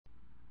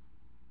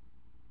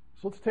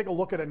So let's take a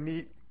look at a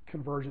neat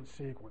convergent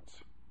sequence.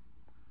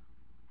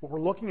 What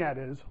we're looking at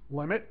is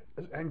limit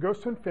as n goes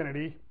to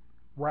infinity,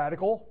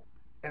 radical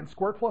n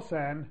squared plus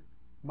n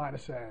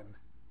minus n.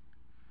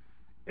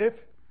 If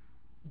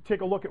you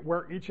take a look at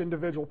where each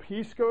individual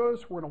piece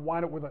goes, we're going to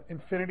wind up with an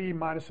infinity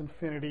minus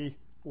infinity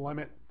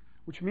limit,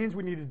 which means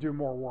we need to do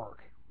more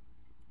work.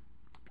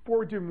 Before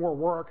we do more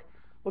work,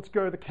 let's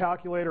go to the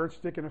calculator and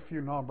stick in a few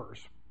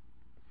numbers.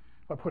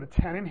 If I put a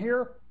 10 in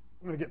here,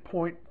 I'm going to get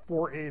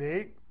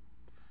 0.488.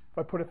 If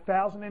I put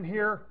 1,000 in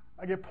here,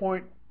 I get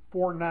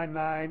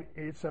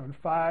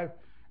 0.499875.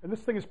 And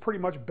this thing is pretty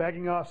much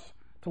begging us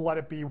to let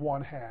it be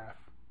 1/2.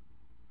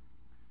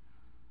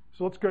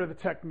 So let's go to the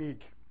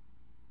technique.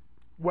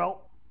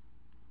 Well,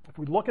 if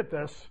we look at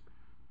this,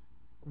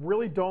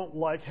 really don't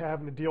like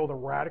having to deal with a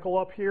radical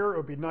up here. It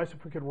would be nice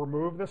if we could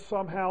remove this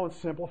somehow and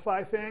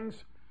simplify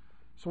things.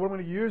 So what I'm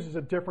going to use is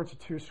a difference of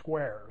two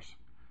squares.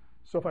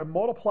 So if I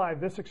multiply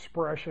this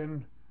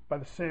expression by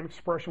the same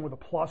expression with a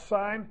plus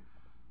sign,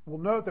 we'll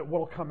note that what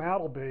will come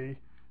out will be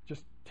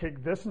just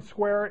take this and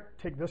square it,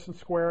 take this and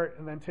square it,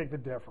 and then take the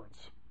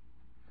difference.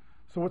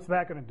 So what's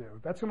that going to do?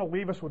 That's going to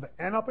leave us with an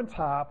n up in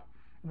top.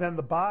 Then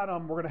the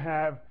bottom, we're going to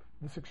have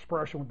this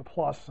expression with the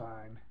plus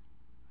sign.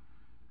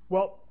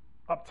 Well,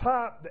 up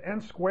top, the n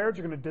squareds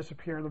are going to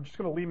disappear, and they're just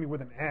going to leave me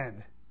with an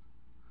n.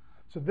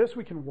 So this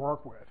we can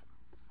work with.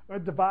 I'm going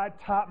to divide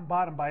top and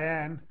bottom by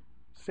n,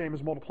 same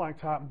as multiplying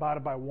top and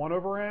bottom by 1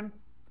 over n.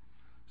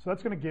 So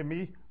that's going to give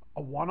me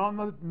a 1 on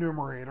the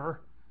numerator.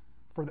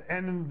 For the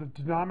n in the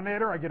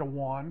denominator, I get a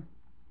 1.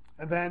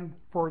 And then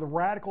for the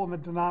radical in the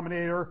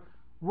denominator,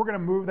 we're going to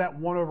move that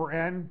 1 over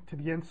n to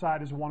the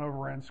inside as 1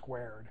 over n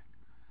squared.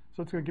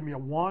 So it's going to give me a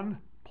 1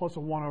 plus a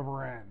 1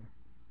 over n.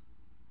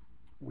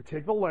 We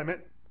take the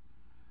limit.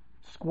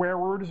 Square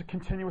root is a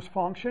continuous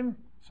function,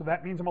 so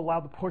that means I'm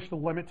allowed to push the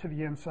limit to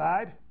the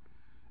inside.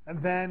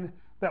 And then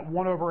that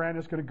 1 over n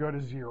is going to go to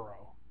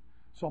 0.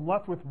 So I'm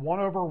left with 1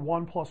 over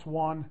 1 plus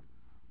 1,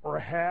 or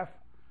 1/2,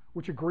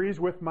 which agrees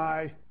with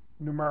my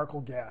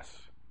numerical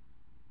guess.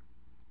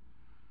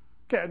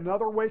 Okay,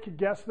 another way to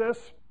guess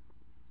this,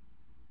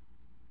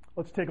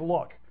 let's take a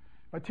look.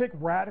 If I take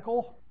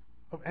radical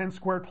of n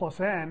squared plus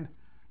n,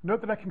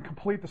 note that I can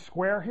complete the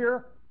square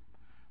here.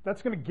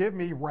 That's going to give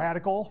me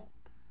radical.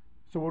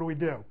 So what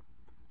do? I'm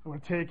going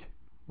to take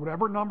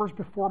whatever number's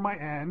before my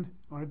n,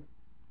 I'm going to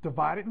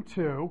divide it in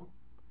 2.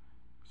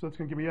 So it's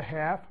going to give me a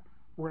 1/2.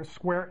 We're going to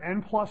square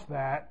n plus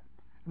that,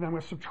 and then I'm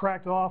going to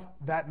subtract off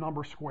that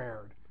number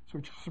squared. So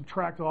we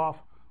subtract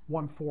off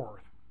 1/4.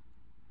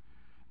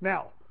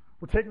 Now,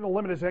 we're taking the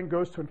limit as n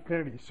goes to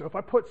infinity. So if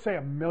I put, say,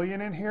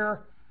 1,000,000 in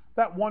here,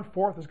 that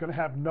 1/4 is going to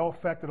have no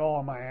effect at all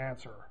on my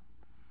answer.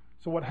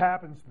 So what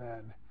happens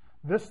then?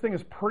 This thing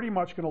is pretty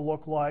much going to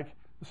look like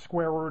the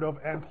square root of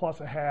n plus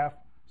 1/2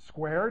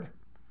 squared,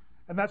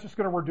 and that's just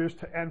going to reduce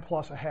to n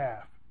plus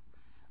 1/2.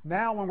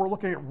 Now, when we're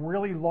looking at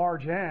really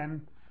large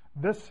n,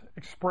 this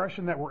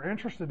expression that we're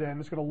interested in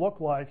is going to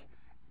look like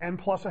n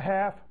plus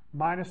 1/2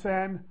 minus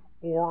n,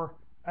 or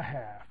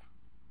 1/2.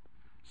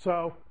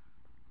 So,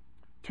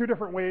 two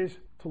different ways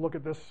to look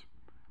at this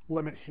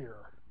limit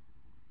here.